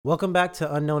Welcome back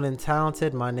to Unknown and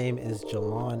Talented. My name is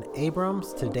Jalon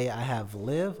Abrams. Today I have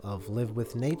Liv of Live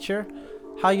with Nature.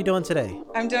 How you doing today?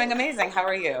 I'm doing amazing. How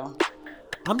are you?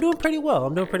 I'm doing pretty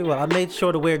well. I made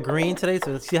sure to wear green today,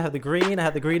 so see I have the green. I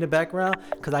have the green in the background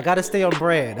because I got to stay on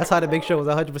brand. That's how to make sure it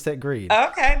was 100% green.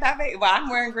 Okay, well,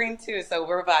 I'm wearing green too, so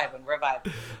we're vibing. We're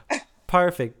vibing.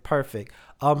 Perfect, perfect.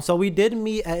 So we did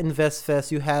meet at Invest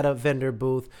Fest. You had a vendor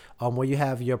booth where you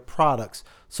have your products.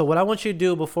 So what I want you to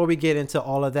do before we get into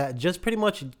all of that, just pretty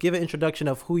much give an introduction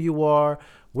of who you are,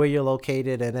 where you're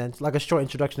located, and then like a short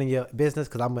introduction of your business,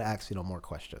 because I'm gonna ask more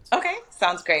questions. Okay,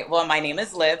 sounds great. Well, my name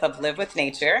is Liv of Live with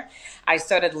Nature. I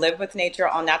started Live with Nature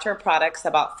all natural products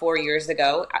about 4 years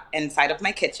ago inside of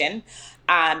my kitchen.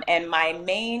 And my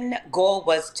main goal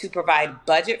was to provide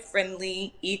budget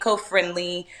friendly, eco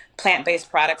friendly, plant based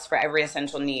products for every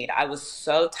essential need. I was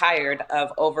so tired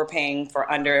of overpaying for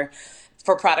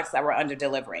products that were under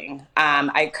delivering.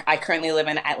 I currently live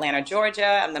in Atlanta,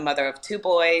 Georgia. I'm the mother of two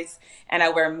boys, and I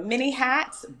wear many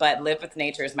hats, but Live with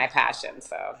Nature is my passion.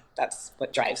 So that's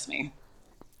what drives me.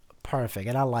 Perfect.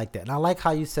 And I like that. And I like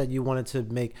how you said you wanted to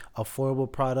make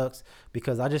affordable products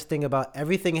because I just think about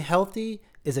everything healthy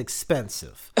is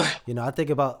expensive. I think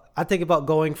about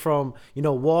going from,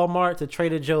 Walmart to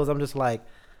Trader Joe's. I'm just like,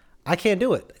 I can't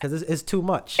do it because it's too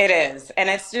much. It is, and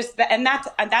it's just that, and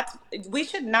that's we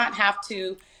should not have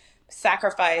to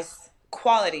sacrifice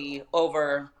quality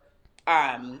over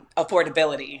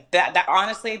affordability. That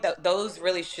honestly, those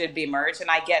really should be merged.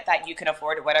 And I get that you can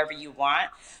afford whatever you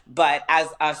want, but as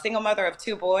a single mother of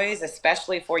two boys,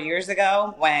 especially 4 years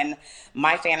ago, when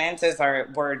my finances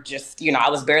were just, I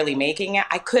was barely making it.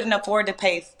 I couldn't afford to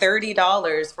pay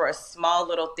 $30 for a small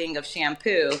little thing of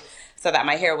shampoo so that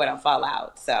my hair wouldn't fall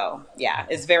out. So yeah,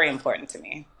 it's very important to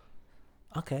me.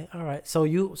 Okay, all right. So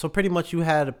pretty much you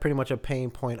had pretty much a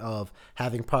pain point of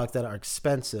having products that are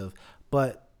expensive,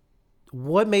 but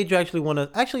what made you actually want to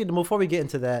actually before we get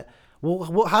into that,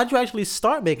 well, how'd you actually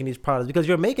start making these products because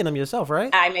you're making them yourself, right?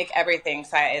 I make everything.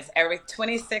 So it's every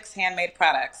 26 handmade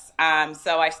products.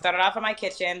 So I started off in my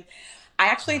kitchen. I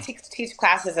actually teach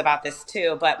classes about this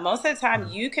too, but most of the time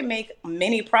you can make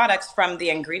many products from the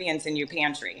ingredients in your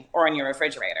pantry or in your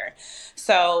refrigerator.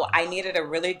 So I needed a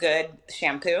really good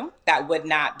shampoo that would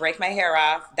not break my hair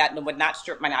off, that would not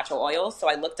strip my natural oils. So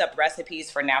I looked up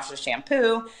recipes for natural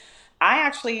shampoo. I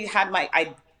actually had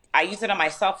I used it on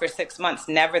myself for 6 months.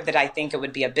 Never did I think it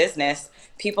would be a business.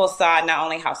 People saw not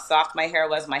only how soft my hair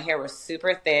was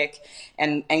super thick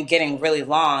and getting really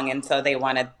long. And so they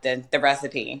wanted the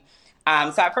recipe.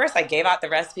 So at first I gave out the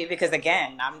recipe because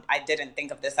again, I didn't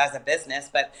think of this as a business,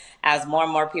 but as more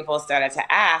and more people started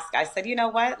to ask, I said, you know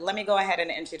what, let me go ahead and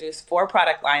introduce four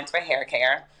product lines for hair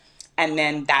care. And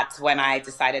then that's when I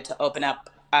decided to open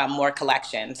up more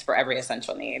collections for every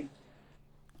essential need.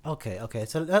 Okay, okay.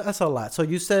 So that's a lot. So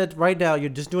you said right now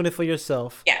you're just doing it for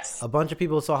yourself. Yes. A bunch of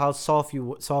people saw how soft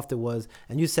it was,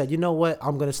 and you said, you know what,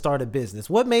 I'm gonna start a business.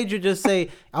 What made you just say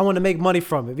I want to make money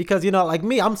from it? Because like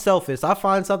me, I'm selfish. I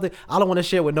find something I don't want to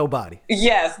share with nobody.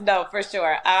 Yes, no, for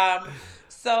sure.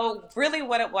 So really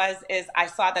what it was is I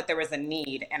saw that there was a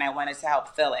need and I wanted to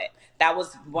help fill it. That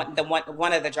was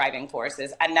one of the driving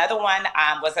forces. Another one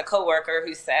was a coworker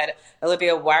who said,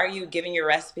 Olivia, why are you giving your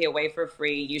recipe away for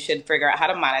free? You should figure out how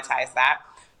to monetize that.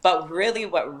 But really,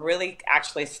 what really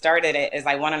actually started it is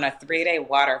I went on a 3-day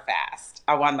water fast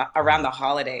around the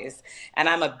holidays. And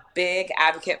I'm a big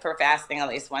advocate for fasting at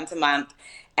least once a month.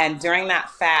 And during that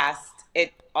fast,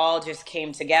 it all just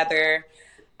came together.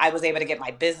 I was able to get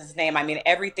my business name. I mean,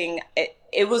 everything,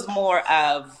 it was more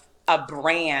of a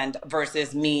brand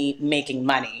versus me making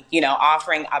money,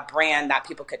 offering a brand that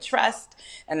people could trust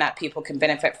and that people can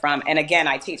benefit from. And again,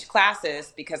 I teach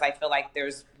classes because I feel like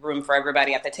there's room for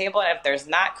everybody at the table. And if there's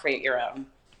not, create your own.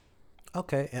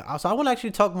 Okay, and so I want to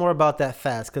actually talk more about that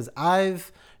fast because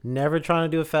I've never tried to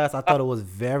do a fast. I thought it was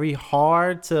very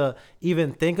hard to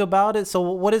even think about it. So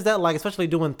what is that like, especially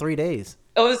doing 3 days?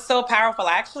 It was so powerful.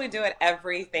 I actually do it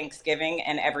every Thanksgiving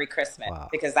and every Christmas Wow,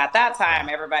 because at that time,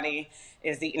 wow. everybody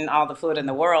is eating all the food in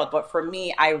the world. But for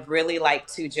me, I really like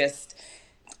to just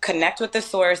connect with the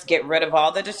source, get rid of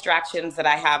all the distractions that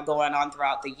I have going on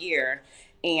throughout the year.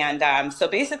 And so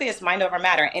basically, it's mind over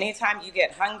matter. Anytime you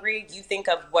get hungry, you think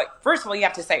of first of all, you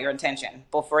have to set your intention.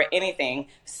 Before anything,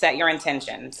 set your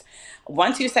intentions.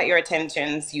 Once you set your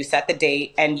intentions, you set the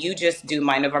date and you just do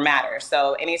mind over matter.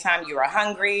 So anytime you are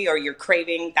hungry or you're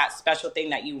craving that special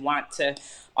thing that you want to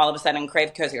all of a sudden crave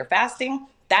because you're fasting,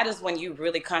 that is when you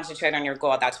really concentrate on your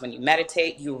goal. That's when you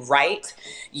meditate, you write.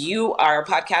 You are a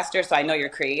podcaster, so I know you're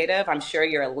creative. I'm sure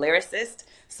you're a lyricist,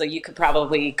 so you could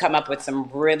probably come up with some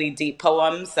really deep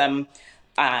poems, some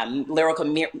lyrical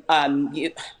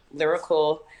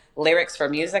lyrical lyrics for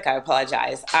music. I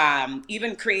apologize.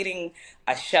 Even creating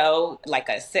a show like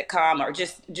a sitcom, or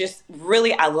just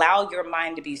really allow your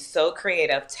mind to be so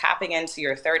creative, tapping into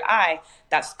your third eye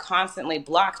that's constantly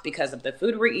blocked because of the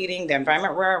food we're eating, the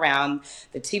environment we're around,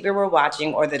 the TV we're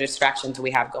watching, or the distractions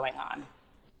we have going on.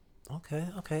 Okay,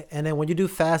 okay. And then when you do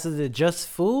fast, is it just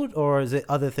food or is it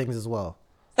other things as well?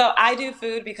 So I do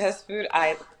food because food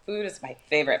is my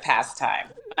favorite pastime.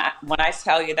 When I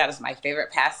tell you that is my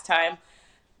favorite pastime,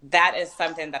 that is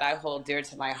something that I hold dear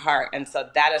to my heart. And so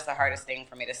that is the hardest thing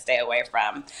for me to stay away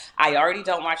from. I already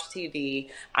don't watch TV.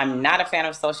 I'm not a fan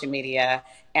of social media.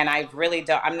 And I don't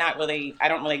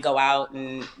really go out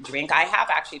and drink. I have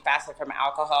actually fasted from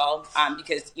alcohol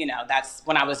because, that's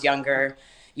when I was younger.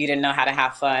 You didn't know how to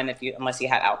have fun unless you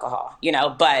had alcohol,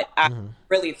 but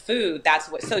really food,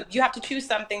 so you have to choose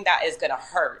something that is going to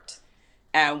hurt.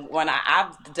 And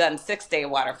I've done 6 day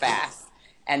water fast,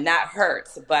 and that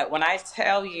hurts. But when I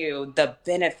tell you the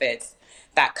benefits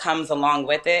that comes along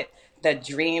with it, the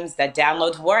dreams, the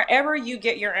downloads, wherever you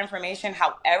get your information,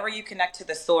 however you connect to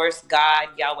the source, God,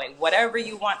 Yahweh, whatever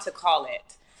you want to call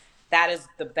it, that is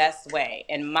the best way,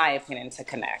 in my opinion, to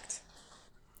connect.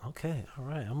 Okay, all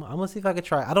right. I'm gonna see if I can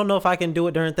try. I don't know if I can do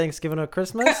it during Thanksgiving or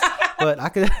Christmas, but I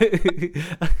could.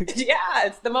 Yeah,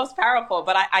 it's the most powerful,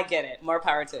 but I get it. More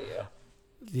power to you.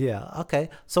 Yeah. Okay.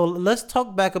 So let's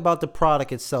talk back about the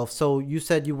product itself. So you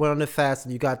said you went on the fast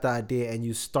and you got the idea and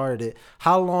you started it.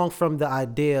 How long from the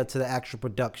idea to the actual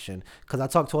production? Because I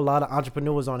talk to a lot of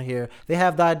entrepreneurs on here. They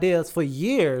have the ideas for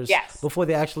years Yes. before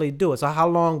they actually do it. So how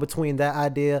long between that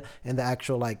idea and the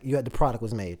actual you had the product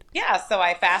was made? Yeah, so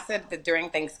I fasted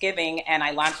during Thanksgiving, and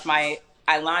I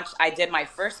did my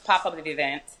first pop-up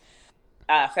event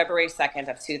February 2nd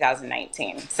of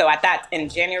 2019. So in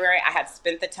January, I had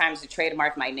spent the time to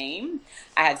trademark my name.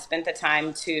 I had spent the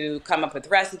time to come up with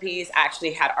recipes. I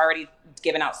actually had already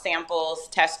given out samples,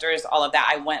 testers, all of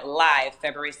that. I went live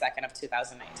February 2nd of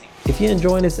 2019. If you're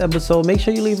enjoying this episode, make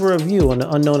sure you leave a review on the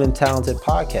Unknown and Talented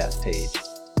podcast page.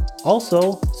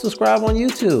 Also, subscribe on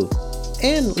YouTube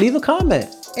and leave a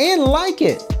comment and like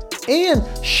it and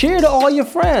share to all your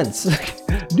friends.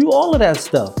 Do all of that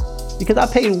stuff because I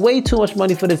paid way too much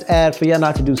money for this ad for y'all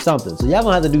not to do something. So y'all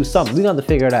gonna have to do something. We're gonna have to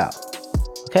figure it out.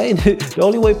 Okay? The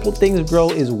only way things grow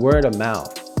is word of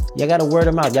mouth. Y'all gotta word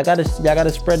of mouth. Y'all gotta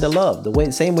spread the love.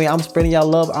 Same way I'm spreading y'all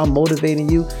love, I'm motivating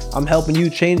you, I'm helping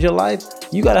you change your life.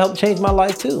 You gotta help change my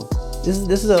life too.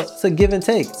 It's a give and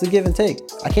take. It's a give and take.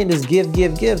 I can't just give.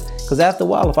 Because after a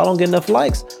while, if I don't get enough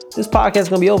likes, this podcast is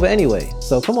gonna be over anyway.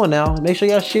 So come on now. Make sure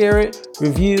y'all share it,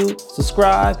 review,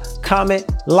 subscribe,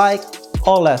 comment, like,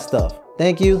 all that stuff.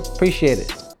 Thank you. Appreciate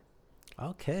it.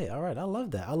 Okay, all right. I love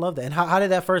that. I love that. And how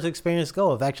did that first experience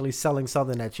go of actually selling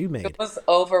something that you It made? was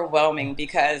overwhelming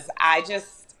because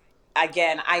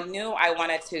again, I knew I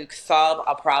wanted to solve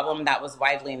a problem that was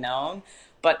widely known,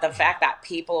 but the fact that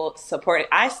people supported,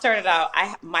 I started out,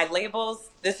 my labels,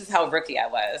 this is how rookie I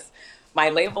was. My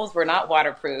labels were not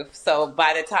waterproof. So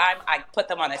by the time I put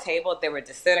them on the table, they were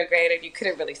disintegrated. You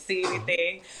couldn't really see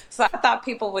anything. So I thought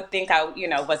people would think I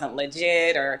wasn't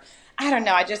legit, or I don't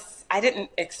know. I didn't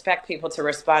expect people to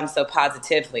respond so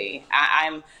positively.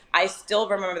 I still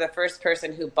remember the first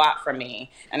person who bought from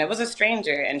me, and it was a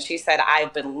stranger, and she said,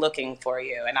 "I've been looking for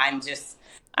you," and I'm just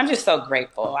so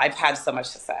grateful. I've had so much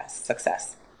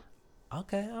success.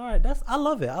 Okay, all right. I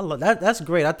love it. I love that. That's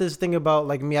great. I just think about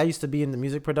like me. I used to be in the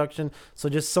music production, so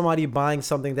just somebody buying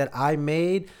something that I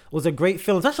made was a great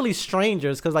feeling. Especially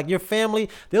strangers, because like your family,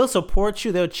 they'll support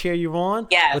you, they'll cheer you on.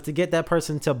 Yes. But to get that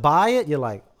person to buy it, you're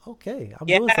like, okay, I'm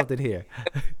Yeah. doing something here.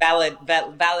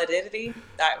 Validity.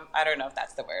 I don't know if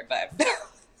that's the word, but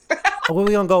Well,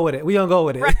 we gonna go with it. We gonna go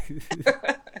with right.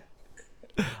 it.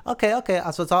 Okay, okay.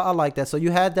 I like that. So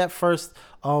you had that first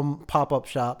pop up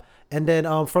shop, and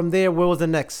then from there, where was the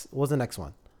next? What was the next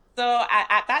one? So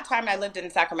at that time, I lived in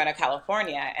Sacramento,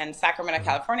 California, and Sacramento,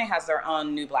 California has their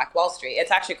own new Black Wall Street.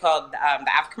 It's actually called the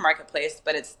African Marketplace,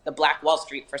 but it's the Black Wall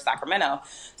Street for Sacramento.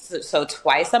 So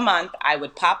twice a month, I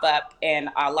would pop up, and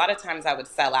a lot of times I would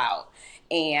sell out.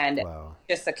 And Wow.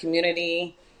 just a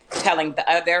community telling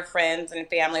their friends and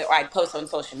family, or I'd post on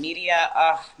social media.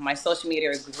 My social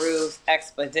media grew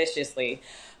expeditiously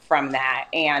from that.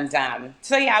 And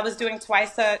so yeah, I was doing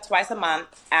twice a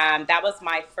month. That was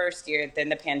my first year. Then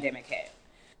the pandemic hit.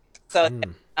 So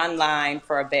online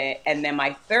for a bit, and then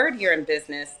my third year in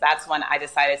business, that's when I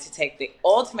decided to take the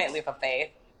ultimate leap of faith,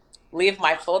 leave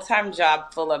my full-time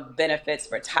job full of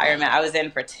benefits, retirement. I was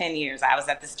in for 10 years. I was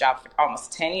at this job for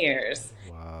almost 10 years,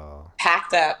 Wow.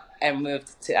 packed up and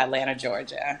moved to Atlanta,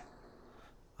 Georgia.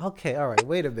 Okay, all right.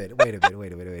 Wait a minute. Wait a minute.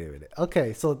 Wait a minute. Wait a minute.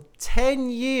 Okay, so 10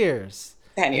 years,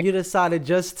 10 and years. you decided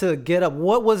just to get up.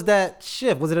 What was that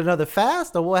shift? Was it another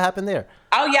fast, or what happened there?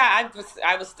 Oh yeah,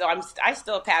 I was still, I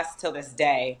still pass till this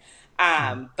day.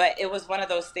 Mm. But it was one of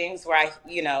those things where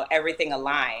everything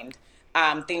aligned.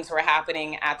 Things were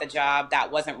happening at the job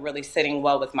that wasn't really sitting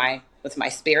well with my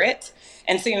spirit.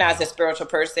 And so, as a spiritual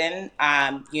person,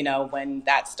 when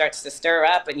that starts to stir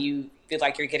up and you feel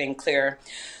like you're getting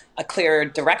a clear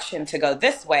direction to go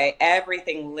this way,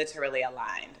 everything literally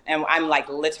aligned. And I'm like,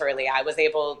 literally, I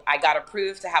got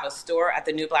approved to have a store at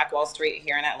the New Black Wall Street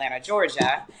here in Atlanta,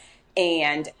 Georgia.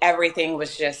 And everything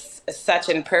was just such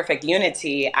in perfect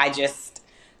unity. I just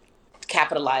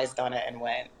capitalized on it and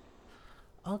went.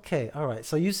 Okay, all right.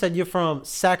 So you said you're from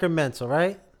Sacramento,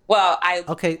 right? Well, I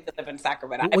Okay. live in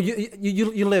Sacramento. Well,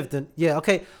 you lived in, yeah.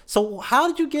 Okay. So how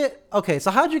did you get? Okay.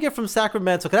 So how did you get from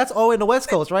Sacramento? Cause that's all in the West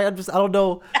Coast, right? I don't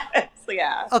know. So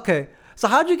yeah. Okay. So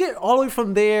how'd you get all the way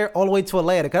from there all the way to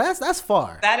Atlanta? Cause that's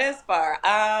far. That is far.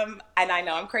 And I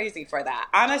know I'm crazy for that.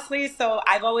 Honestly, so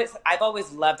I've always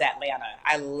loved Atlanta.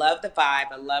 I love the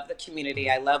vibe. I love the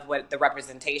community. I love what the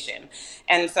representation.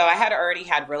 And so I had already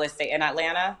had real estate in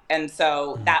Atlanta. And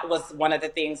so that was one of the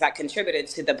things that contributed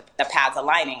to the paths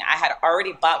aligning. I had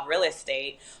already bought real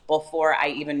estate before I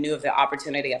even knew of the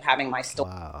opportunity of having my store.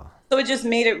 Wow. So it just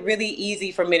made it really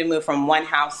easy for me to move from one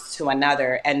house to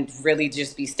another and really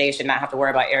just be stationed, not have to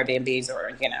worry about Airbnbs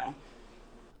or.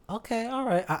 Okay. All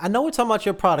right. I know we're talking about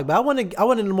your product, but I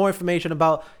wanted more information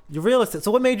about your real estate.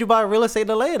 So what made you buy real estate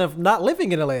in Atlanta, if not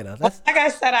living in Atlanta? Well, That's like I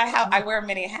said, I wear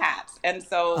many hats, and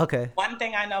so okay. one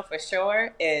thing I know for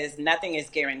sure is nothing is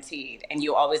guaranteed, and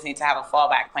you always need to have a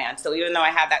fallback plan. So even though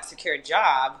I have that secure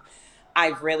job, I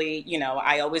really,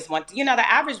 I always want, the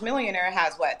average millionaire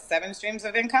has what, seven streams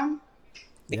of income?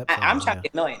 Yep. I'm Seven. trying to Yeah. be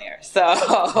a millionaire.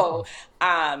 So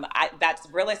that's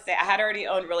real estate. I had already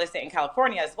owned real estate in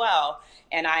California as well,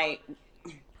 and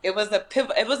it was a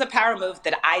power move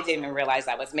that I didn't even realize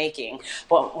I was making.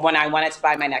 But when I wanted to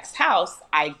buy my next house,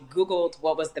 I Googled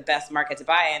what was the best market to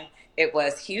buy in. It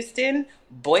was Houston,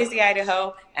 Boise,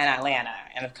 Idaho, and Atlanta.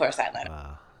 And of course, Atlanta.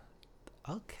 Wow.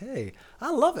 Okay.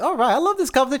 I love it. All right. I love this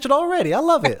conversation already. I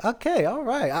love it. Okay. All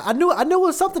right. I knew it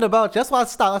was something about you. That's why I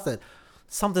stopped. I said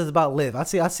something's about live. I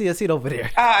see a seat over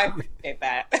there. Oh, I appreciate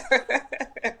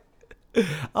that.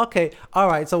 Okay. All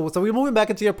right. So we're moving back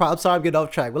into your products. Sorry, I'm getting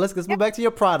off track, but let's Yeah. move back to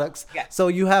your products. Yeah. So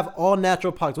you have all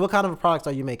natural products. What kind of products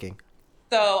are you making?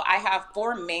 So I have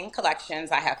four main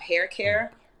collections. I have hair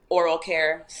care, oral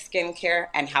care, skin care,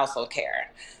 and household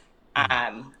care.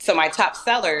 So my top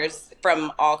sellers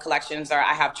from all collections are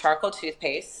I have charcoal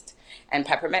toothpaste and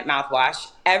peppermint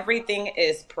mouthwash. Everything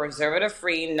is preservative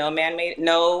free, no man-made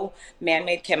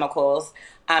chemicals.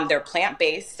 They're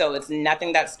plant-based, so it's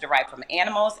nothing that's derived from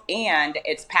animals, and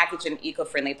it's packaged in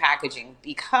eco-friendly packaging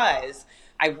because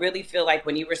I really feel like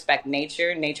when you respect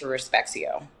nature, nature respects you.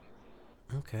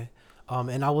 Okay.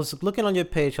 And I was looking on your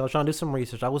page. I was trying to do some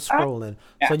research. I was Uh, scrolling.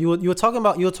 yeah. So you were talking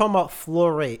about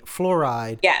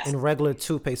fluoride Yes. in regular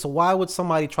toothpaste. So why would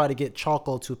somebody try to get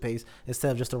charcoal toothpaste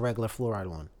instead of just a regular fluoride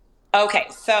one? Okay,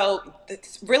 so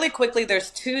really quickly,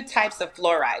 there's two types of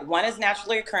fluoride. One is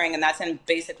naturally occurring, and that's in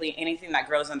basically anything that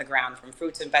grows on the ground, from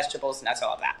fruits and vegetables, nuts,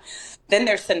 all of that. Then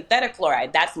there's synthetic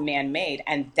fluoride, that's man made,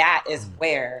 and that is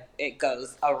where it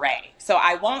goes array. So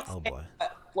I won't Oh say boy.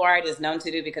 what fluoride is known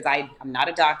to do because I'm not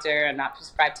a doctor, I'm not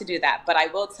prescribed to do that, but I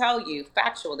will tell you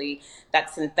factually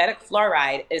that synthetic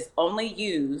fluoride is only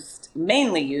used,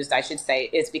 mainly used, I should say,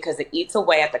 is because it eats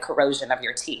away at the corrosion of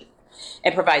your teeth.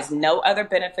 It provides no other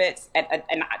benefits. And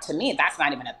to me, that's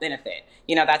not even a benefit.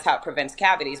 That's how it prevents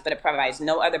cavities, but it provides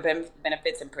no other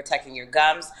benefits in protecting your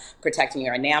gums, protecting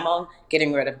your enamel,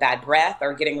 getting rid of bad breath,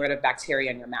 or getting rid of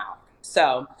bacteria in your mouth.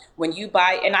 So when you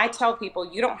buy, and I tell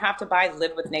people, you don't have to buy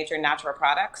Live with Nature natural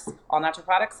products, all natural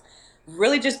products.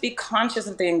 Really just be conscious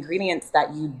of the ingredients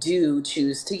that you do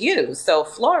choose to use. So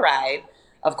fluoride,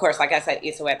 of course, like I said,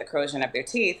 eats away at the corrosion of your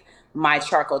teeth. My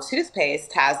charcoal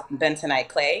toothpaste has bentonite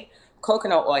clay,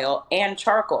 coconut oil, and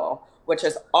charcoal, which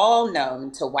is all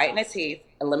known to whiten the teeth,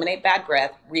 eliminate bad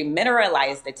breath,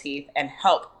 remineralize the teeth, and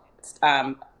help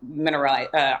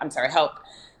mineralize. Help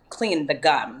clean the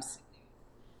gums.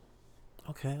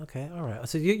 Okay. Okay. All right.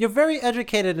 So you're very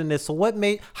educated in this. So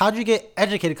how'd you get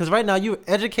educated? Because right now you're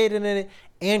educated in it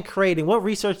and creating. What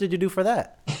research did you do for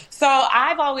that? So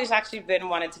I've always actually been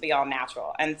wanted to be all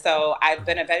natural, and so I've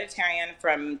been a vegetarian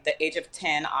from the age of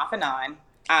 10 off and on.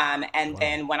 And Wow.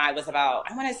 then when I was about,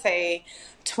 I want to say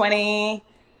 20,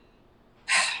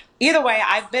 either way,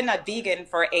 I've been a vegan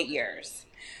for 8 years.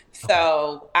 Okay.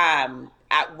 So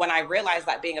when I realized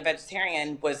that being a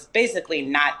vegetarian was basically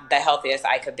not the healthiest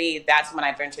I could be, that's when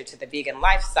I ventured to the vegan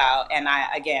lifestyle. And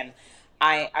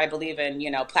I believe in,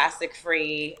 plastic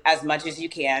free as much as you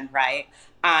can, right?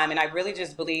 And I really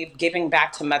just believe giving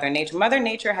back to Mother Nature. Mother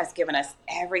Nature has given us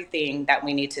everything that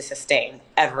we need to sustain,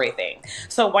 everything.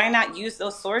 So why not use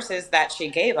those sources that she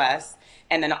gave us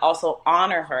and then also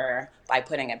honor her by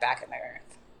putting it back in the earth?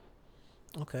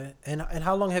 Okay. And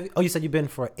how long have you? Oh, you said you've been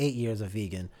for 8 years a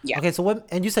vegan. Yeah. Okay. So what?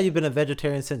 And you said you've been a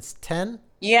vegetarian since 10,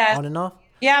 Yeah. on and off.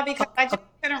 Yeah, because I just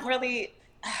couldn't really,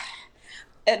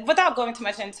 without going too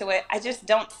much into it, I just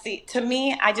don't see, to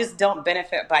me, I just don't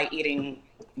benefit by eating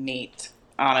meat,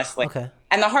 honestly. Okay.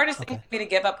 And the hardest thing Okay. for me to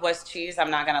give up was cheese.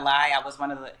 I'm not gonna lie. I was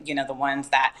one of the, the ones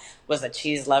that was a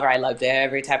cheese lover. I loved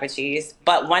every type of cheese.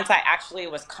 But once I actually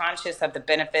was conscious of the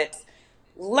benefits,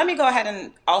 let me go ahead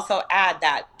and also add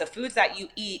that the foods that you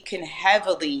eat can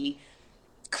heavily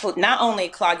not only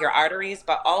clog your arteries,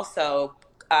 but also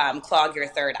clog your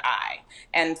third eye.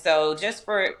 And so, just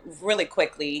for really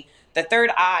quickly, the third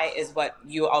eye is what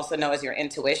you also know as your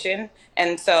intuition.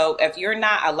 And so, if you're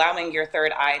not allowing your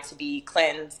third eye to be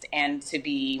cleansed and to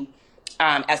be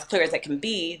as clear as it can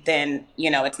be, then,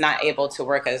 it's not able to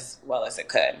work as well as it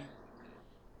could.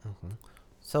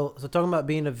 So talking about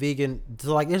being a vegan,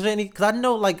 so like, is there any? Because I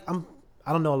know, like,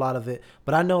 I don't know a lot of it,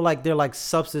 but I know like they're like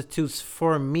substitutes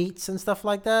for meats and stuff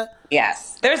like that.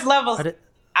 Yes, there's levels. Are they,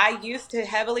 I used to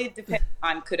heavily depend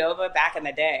on Qdoba back in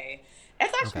the day.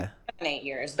 It's actually okay. 7, 8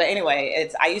 years, but anyway,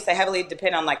 I used to heavily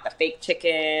depend on like the fake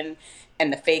chicken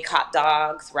and the fake hot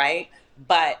dogs, right?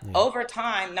 But Yeah. over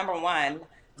time, number one,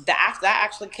 that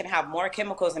actually can have more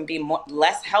chemicals and be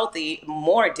less healthy,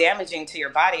 more damaging to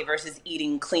your body versus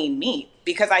eating clean meat.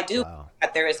 Because I do Wow.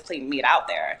 that there is clean meat out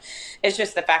there. It's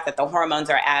just the fact that the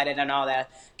hormones are added and all the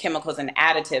chemicals and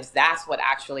additives. That's what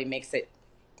actually makes it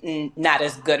not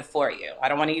as good for you. I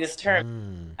don't want to use terms.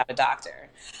 I'm not a doctor.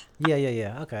 Yeah. Yeah.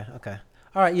 Yeah. Okay. Okay.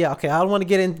 All right. Yeah. Okay. I don't want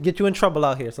to get you in trouble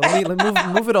out here. So let me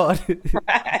move it on.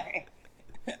 Right.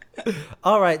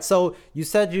 All right. So you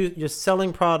said you're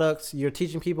selling products, you're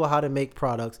teaching people how to make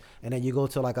products, and then you go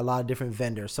to like a lot of different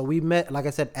vendors. So we met, like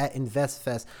I said, at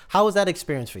InvestFest. How was that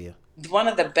experience for you? One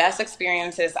of the best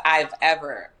experiences I've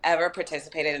ever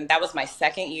participated in. That was my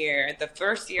second year. The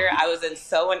first year I was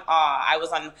so in awe.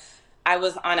 I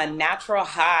was on a natural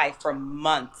high for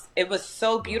months. It was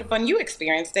so beautiful, and you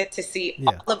experienced it, to see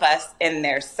Yeah. all of us in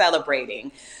there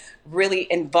celebrating,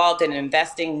 really involved in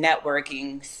investing,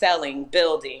 networking, selling,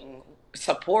 building,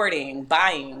 supporting,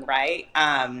 buying, right?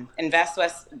 Invest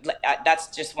West, that's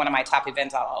just one of my top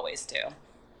events I'll always do.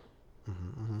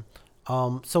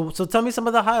 So tell me some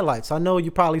of the highlights. I know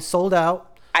you probably sold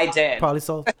out. I did. Probably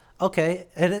sold. Okay.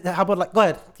 And how about like, go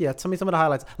ahead. Yeah. Tell me some of the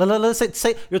highlights. Let's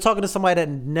say you're talking to somebody that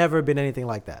never been anything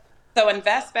like that. So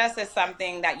Invest Fest is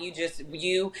something that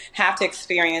you have to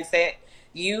experience it.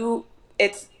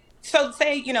 It's so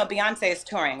say, Beyonce is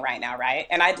touring right now, right?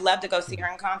 And I'd love to go see her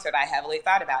in concert. I heavily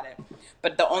thought about it.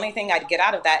 But the only thing I'd get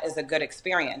out of that is a good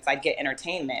experience. I'd get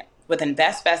entertainment. With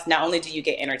Invest Fest, not only do you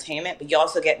get entertainment, but you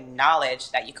also get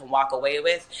knowledge that you can walk away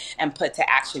with and put to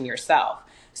action yourself.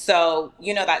 So,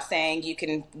 that saying, you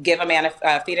can feed a man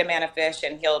a fish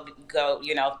and he'll go,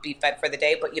 be fed for the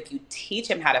day. But if you teach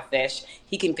him how to fish,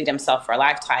 he can feed himself for a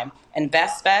lifetime.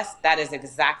 Invest Fest, that is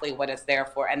exactly what it's there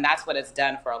for. And that's what it's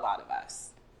done for a lot of us.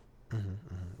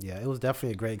 Yeah, it was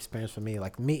definitely a great experience for me.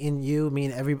 Like meeting you,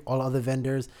 meeting all other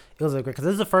vendors. It was a great, because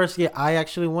this is the first year I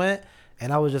actually went,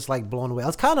 and I was just like blown away. I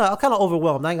was kind of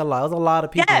overwhelmed. Not gonna lie, there was a lot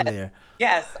of people in Yes, there.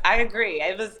 yes, I agree.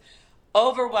 It was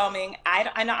overwhelming.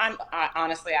 I know.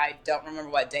 Honestly, I don't remember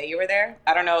what day you were there.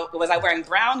 I don't know. Was I wearing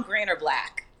brown, green, or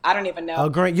black? I don't even know. Oh,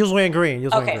 green. You was wearing green. You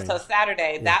was wearing Okay, green. so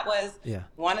Saturday, that was Yeah.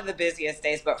 one of the busiest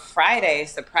days, but Friday,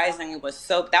 surprisingly,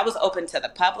 that was open to the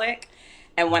public.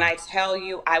 And when I tell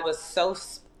you, I was so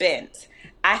spent,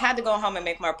 I had to go home and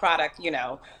make more product,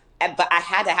 but I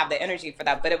had to have the energy for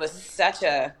that. But it was such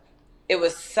a,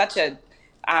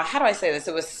 how do I say this?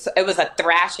 It was a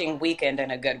thrashing weekend in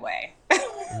a good way.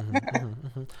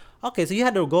 Okay, so you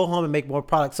had to go home and make more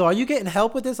products. So are you getting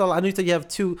help with this? I know you said you have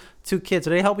two kids. Are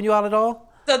they helping you out at all?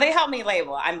 So they help me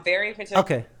label. I'm very particular.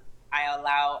 Okay. I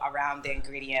allow around the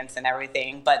ingredients and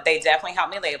everything, but they definitely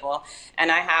help me label.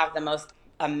 And I have the most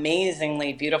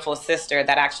amazingly beautiful sister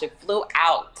that actually flew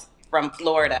out from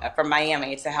Florida, from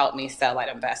Miami, to help me sell at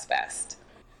Invest Best.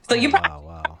 So you probably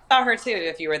Wow. saw her too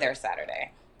if you were there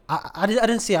Saturday. I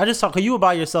didn't see it. I just saw, because you were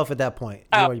by yourself at that point.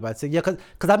 You Oh, were by, so yeah,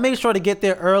 because I made sure to get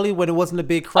there early when it wasn't the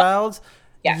big crowds.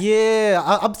 yes.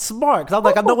 Yeah, I'm smart, because I'm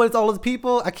like, I know when it's all those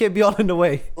people, I can't be all in the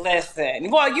way.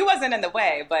 Listen, well, you wasn't in the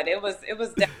way, but it was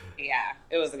definitely, yeah,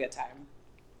 it was a good time.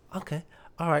 Okay.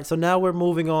 All right, so now we're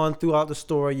moving on throughout the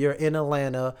story. You're in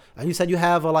Atlanta, and you said you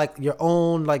have a like your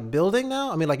own like building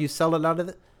now. I mean, like you sell a lot of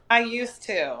it. I used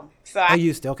to. So Oh, I you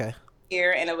used to. Okay.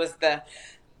 here and it was the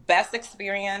best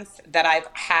experience that I've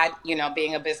had,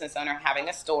 being a business owner, having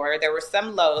a store. There were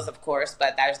some lows, of course,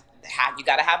 but you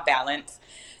got to have balance.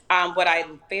 What I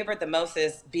favored the most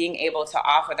is being able to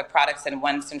offer the products in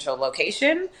one central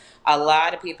location. A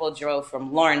lot of people drove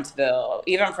from Lawrenceville,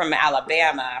 even from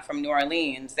Alabama, from New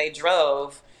Orleans. They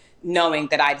drove knowing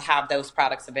that I'd have those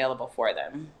products available for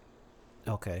them.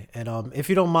 Okay. And if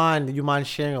you don't mind, do you mind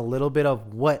sharing a little bit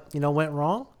of what went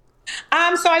wrong?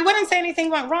 So I wouldn't say anything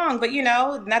went wrong, but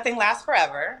nothing lasts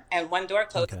forever. And one door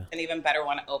closes, Okay. an even better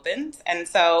one opens. And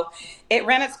so it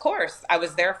ran its course. I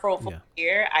was there for a full Yeah.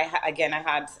 year. I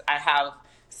have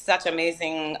such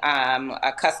amazing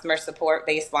customer support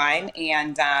baseline,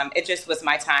 and it just was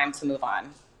my time to move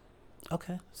on.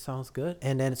 Okay. Sounds good.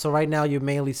 And then so right now you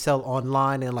mainly sell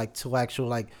online and like to actual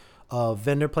like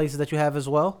vendor places that you have as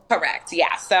well. Correct.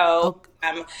 Yeah. So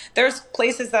Okay. there's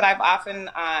places that I've often.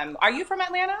 Are you from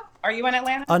Atlanta? Are you in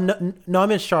Atlanta? No, no,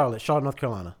 I'm in Charlotte, North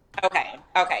Carolina. Okay.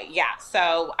 Okay. Yeah.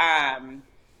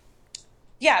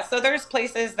 Yeah, so there's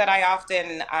places that I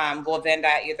often will vend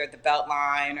at, either the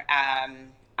Beltline.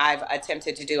 I've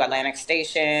attempted to do Atlantic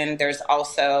Station. There's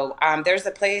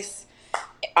a place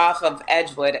off of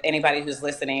Edgewood. Anybody who's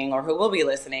listening or who will be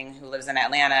listening who lives in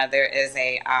Atlanta, there is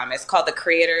it's called the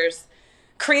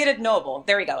Created Noble.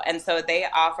 There we go. And so they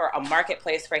offer a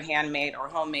marketplace for handmade or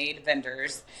homemade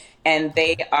vendors, and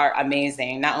they Okay. are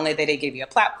amazing. Not only do they give you a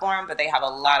platform, but they have a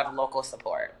lot of local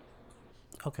support.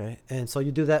 Okay. And so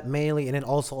you do that mainly, and then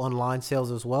also online sales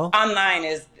as well. Online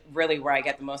is really where I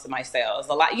get the most of my sales.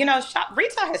 A lot,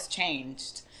 retail has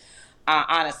changed,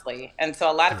 honestly, and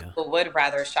so a lot of Yeah. people would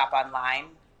rather shop online,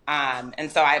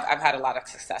 and so I've had a lot of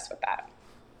success with that.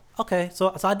 Okay,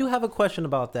 so I do have a question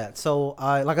about that. So,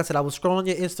 like I said, I was scrolling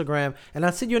your Instagram, and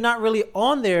I see you're not really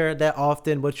on there that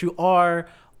often, but you are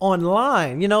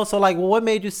online. So like, well, what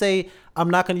made you say I'm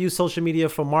not going to use social media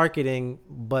for marketing,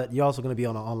 but you're also going to be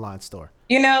on an online store?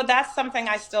 That's something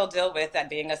I still deal with at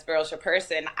being a spiritual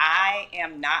person. I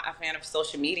am not a fan of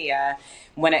social media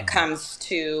when it Hmm. comes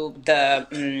to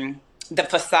the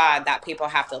facade that people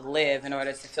have to live in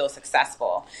order to feel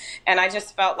successful. And I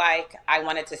just felt like I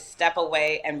wanted to step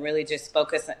away and really just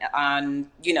focus on,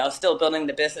 still building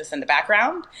the business in the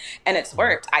background. And it's Hmm.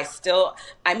 worked.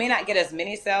 I may not get as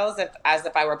many sales as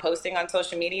if I were posting on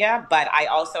social media, but I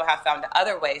also have found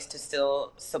other ways to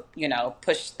still,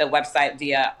 push the website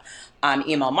via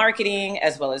email marketing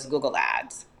as well as Google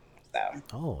Ads. So.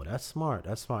 Oh, that's smart.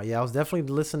 That's smart. Yeah, I was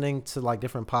definitely listening to like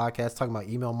different podcasts talking about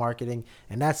email marketing,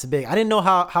 and that's big. I didn't know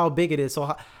how big it is.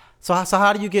 So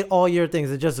how do you get all your things?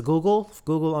 Is it just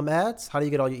Google ads? How do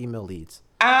you get all your email leads?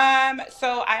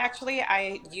 So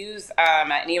I use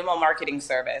an email marketing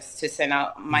service to send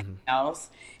out my Hmm. emails.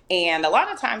 And a lot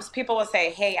of times people will say,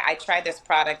 "Hey, I tried this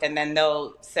product," and then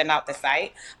they'll send out the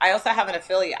site. I also have an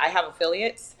affiliate. I have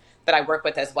affiliates that I work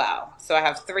with as well. So I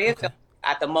have three Okay. affiliates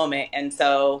at the moment, and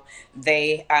so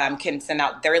they can send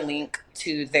out their link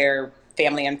to their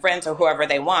family and friends or whoever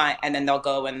they want, and then they'll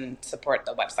go and support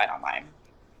the website online.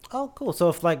 Oh, cool. So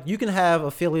if like you can have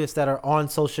affiliates that are on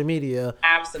social media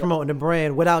Absolutely. promoting the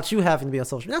brand without you having to be on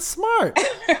social. That's smart.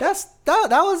 That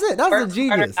was it. That was Work a smarter,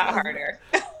 genius. not harder.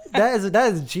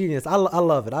 That is genius. I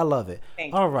love it. I love it.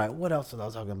 Thank you. All right. What else was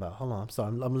I talking about? Hold on. I'm sorry.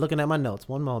 I'm looking at my notes.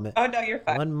 One moment. Oh no, you're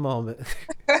fine. One moment.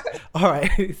 All right.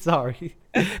 Sorry.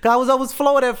 'Cause I was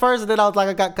flowing at first, and then I was like,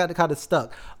 I got kind of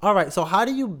stuck. All right. So how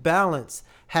do you balance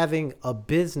having a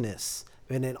business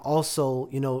and then also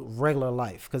regular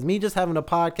life? Because me just having a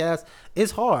podcast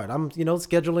is hard. I'm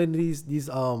scheduling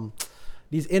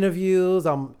these interviews.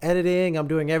 I'm editing. I'm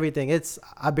doing everything.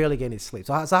 I barely get any sleep.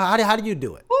 So how do you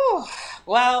do it? Whew.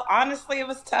 Well, honestly, it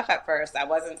was tough at first. I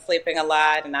wasn't sleeping a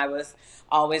lot and I was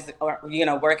always,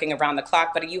 working around the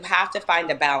clock. But you have to find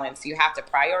a balance. You have to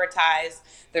prioritize.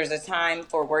 There's a time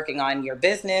for working on your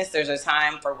business, there's a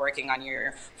time for working on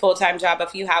your full time job.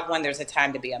 If you have one, there's a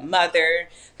time to be a mother,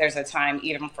 there's a time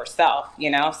even for self.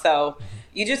 So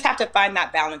you just have to find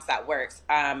that balance that works.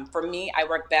 For me, I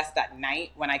work best at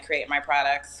night when I create my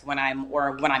products, when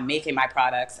I'm making my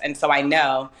products. And so I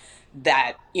know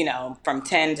that from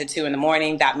 10 to 2 in the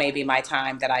morning, that may be my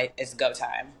time that I is go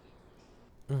time.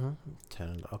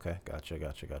 10. Okay,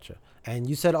 gotcha. And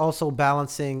you said also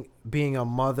balancing being a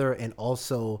mother and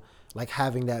also like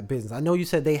having that business. I know you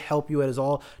said they help you as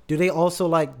all. Do they also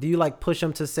do you like push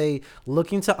them to say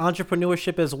look into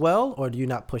entrepreneurship as well, or do you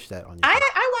not push that on your kid?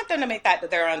 I want them to make that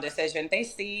their own decision. They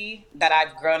see that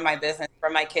I've grown my business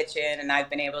from my kitchen and I've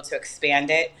been able to expand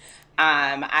it.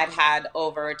 I'd had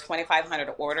over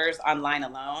 2,500 orders online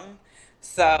alone.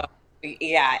 So, Wow.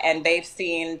 yeah, and they've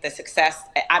seen the success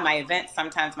at my events.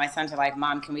 Sometimes my sons are like,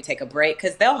 Mom, can we take a break?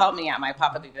 Because they'll help me at my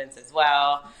pop up events as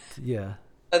well. Yeah.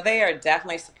 So they are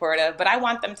definitely supportive, but I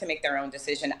want them to make their own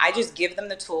decision. I just give them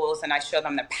the tools and I show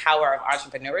them the power of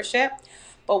entrepreneurship.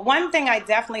 But one thing I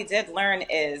definitely did learn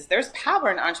is there's power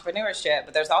in entrepreneurship,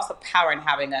 but there's also power in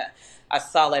having a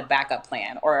solid backup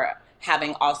plan or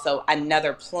having also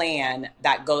another plan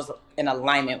that goes in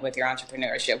alignment with your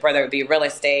entrepreneurship, whether it be real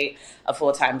estate, a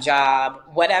full-time job,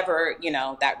 whatever,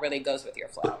 that really goes with your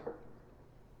flow.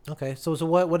 Okay. So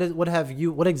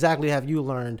what exactly have you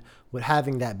learned with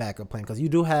having that backup plan? Because you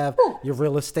do have your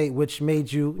real estate, which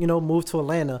made you move to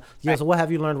Atlanta. Yeah. Right. So what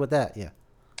have you learned with that? Yeah.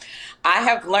 I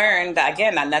have learned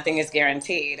again that nothing is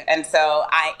guaranteed. And so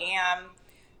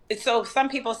so some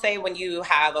people say when you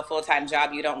have a full-time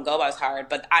job you don't go as hard,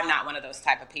 but I'm not one of those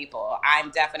type of people.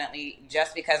 I'm definitely,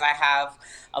 just because I have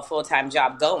a full-time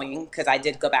job going, because I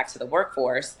did go back to the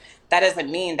workforce, that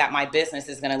doesn't mean that my business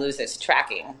is going to lose its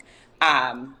tracking.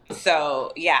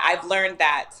 So yeah, I've learned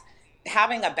that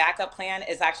having a backup plan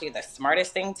is actually the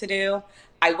smartest thing to do.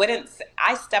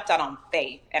 I stepped out on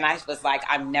faith and I was like,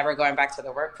 I'm never going back to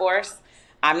the workforce.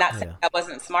 I'm not saying Yeah. that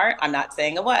wasn't smart. I'm not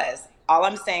saying it was. All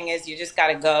I'm saying is you just got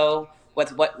to go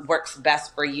with what works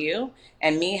best for you.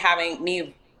 And me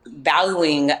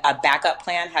valuing a backup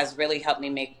plan has really helped me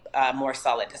make more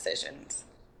solid decisions.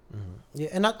 Yeah,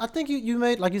 and I think you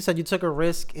made, like you said, you took a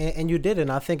risk and you did it.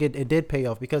 And I think it did pay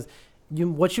off because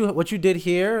what you did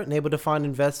here and able to find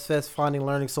InvestFest, finding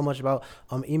learning so much about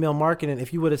email marketing.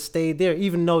 If you would have stayed there,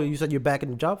 even though you said you're back in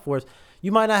the job force,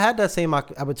 you might not have that same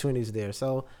opportunities there.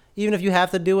 So even if you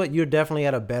have to do it, you're definitely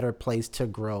at a better place to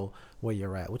grow where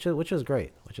you're at, which is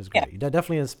great, which is Yeah. great. That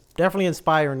definitely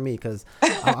inspiring me because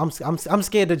I'm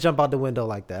scared to jump out the window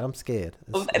like that. I'm scared.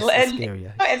 It's and, scary.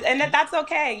 Yeah. and that's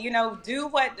okay. Do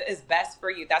what is best for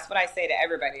you. That's what I say to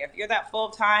everybody. If you're that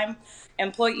full-time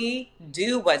employee,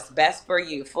 do what's best for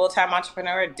you. Full-time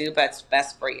entrepreneur, do what's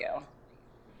best for you.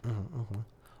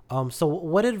 So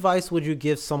what advice would you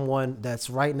give someone that's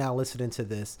right now listening to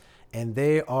this and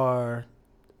they are,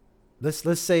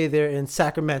 let's say they're in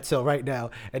Sacramento right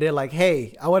now and they're like,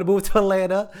 hey, I want to move to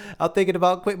Atlanta. I'm thinking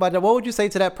about quitting my job. What would you say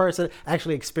to that person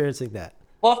actually experiencing that?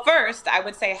 Well, first, I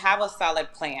would say have a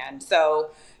solid plan. So,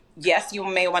 yes, you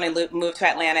may want to move to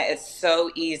Atlanta. It's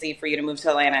so easy for you to move to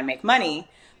Atlanta and make money.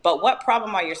 But what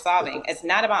problem are you solving? It's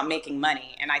not about making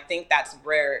money. And I think that's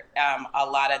where a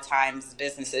lot of times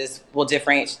businesses will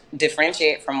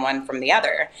differentiate from one from the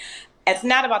other. It's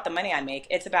not about the money I make.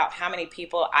 It's about how many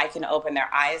people I can open their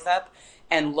eyes up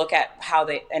and look at how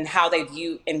they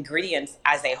view ingredients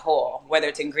as a whole, whether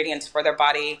it's ingredients for their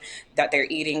body that they're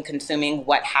eating, consuming,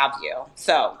 what have you.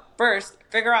 So first,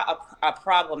 figure out a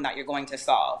problem that you're going to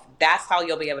solve. That's how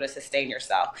you'll be able to sustain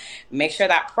yourself. Make sure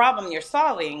that problem you're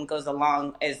solving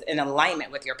is in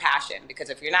alignment with your passion. Because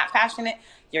if you're not passionate,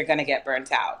 you're going to get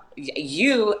burnt out.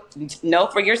 You know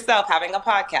for yourself, having a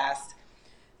podcast,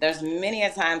 there's many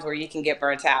a times where you can get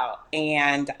burnt out,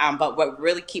 and but what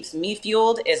really keeps me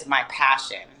fueled is my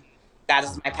passion. That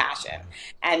is my passion.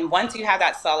 And once you have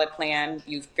that solid plan,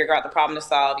 you figure out the problem to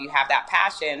solve, you have that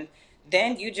passion,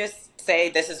 then you just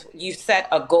say, you set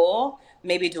a goal,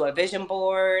 maybe do a vision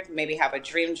board, maybe have a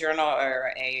dream journal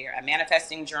or a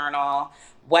manifesting journal.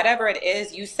 Whatever it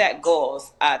is, you set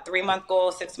goals, a 3-month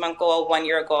goal, 6-month goal, 1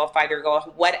 year goal, 5-year goal,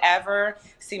 whatever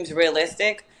seems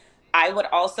realistic. I would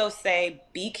also say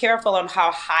be careful on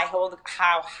how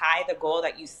high the goal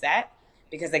that you set,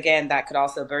 because again, that could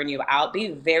also burn you out. Be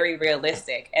very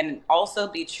realistic and also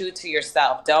be true to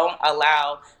yourself. Don't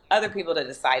allow other people to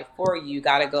decide for you. You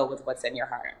got to go with what's in your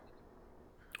heart.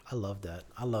 I love that.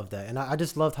 I love that. And I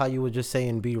just loved how you were just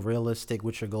saying be realistic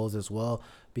with your goals as well.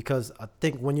 Because I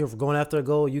think when you're going after a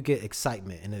goal, you get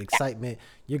excitement. And the excitement,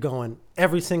 you're going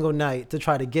every single night to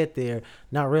try to get there,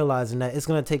 not realizing that it's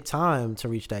going to take time to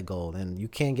reach that goal. And you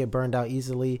can't get burned out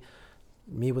easily.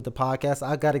 Me with the podcast,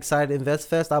 I got excited at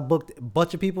InvestFest. I booked a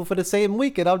bunch of people for the same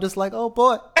week. And I'm just like, oh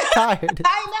boy, tired.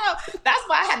 I know. That's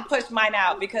why I had to push mine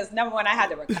out, because number one, I had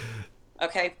to recover.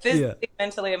 Okay, Yeah. physically,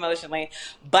 mentally, emotionally,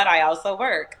 but I also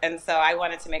work. And so I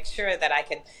wanted to make sure that I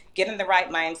could get in the right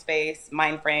mind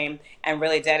frame, and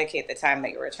really dedicate the time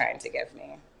that you were trying to give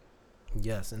me.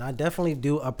 Yes, and I definitely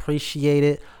do appreciate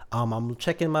it. I'm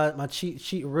checking my cheat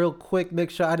sheet real quick, make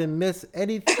sure I didn't miss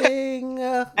anything.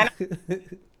 And I've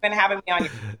been having me on your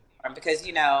platform because,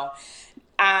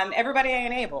 everybody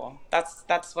ain't able.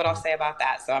 That's what I'll say about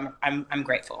that. So I'm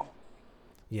grateful.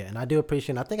 Yeah, and I do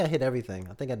appreciate. I think I hit everything.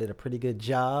 I think I did a pretty good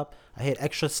job. I hit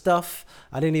extra stuff.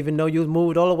 I didn't even know you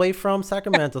moved all the way from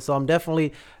Sacramento, so I'm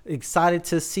definitely excited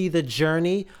to see the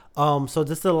journey. So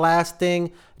just the last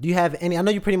thing. Do you have any? I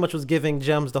know you pretty much was giving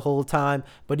gems the whole time,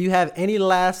 but do you have any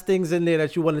last things in there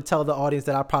that you want to tell the audience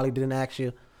that I probably didn't ask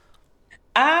you?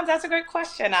 That's a great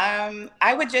question.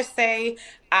 I would just say,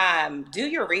 do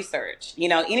your research. You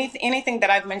know, anything that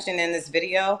I've mentioned in this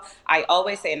video, I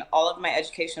always say in all of my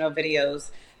educational videos,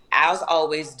 as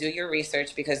always, do your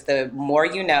research because the more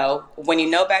you know, when you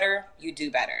know better, you do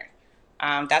better.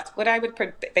 That's what I would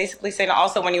basically say. And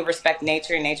also, when you respect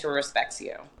nature, nature respects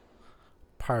you.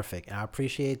 Perfect. And I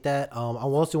appreciate that. I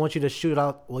also want you to shoot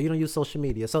out. Well, you don't use social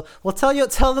media, so well,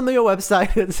 tell them your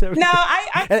website and No,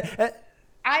 everything.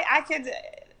 I could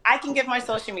I can give my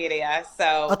social media.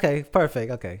 So Okay,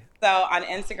 perfect. Okay, on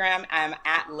Instagram I'm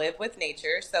at Live with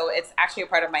Nature. So it's actually a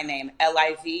part of my name,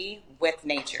 LIV with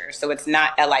Nature. So it's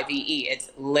not LIVE,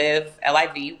 it's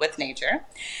LIV with Nature.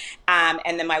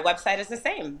 And then my website is the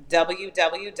same,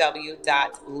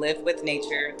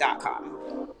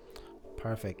 www.livewithnature.com.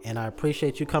 perfect. And I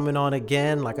appreciate you coming on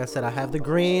again. Like I said, I have the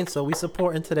green, so we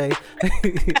supporting today.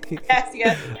 Yes,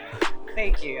 yes.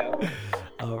 Thank you.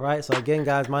 All right. So again,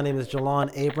 guys, my name is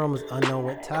Jalon Abrams, unknown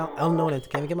and can't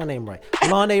even get my name right.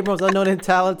 Jalon Abrams, unknown and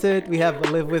talented. We have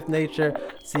Live with Nature.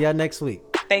 See ya next week.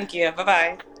 Thank you. Bye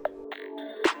bye.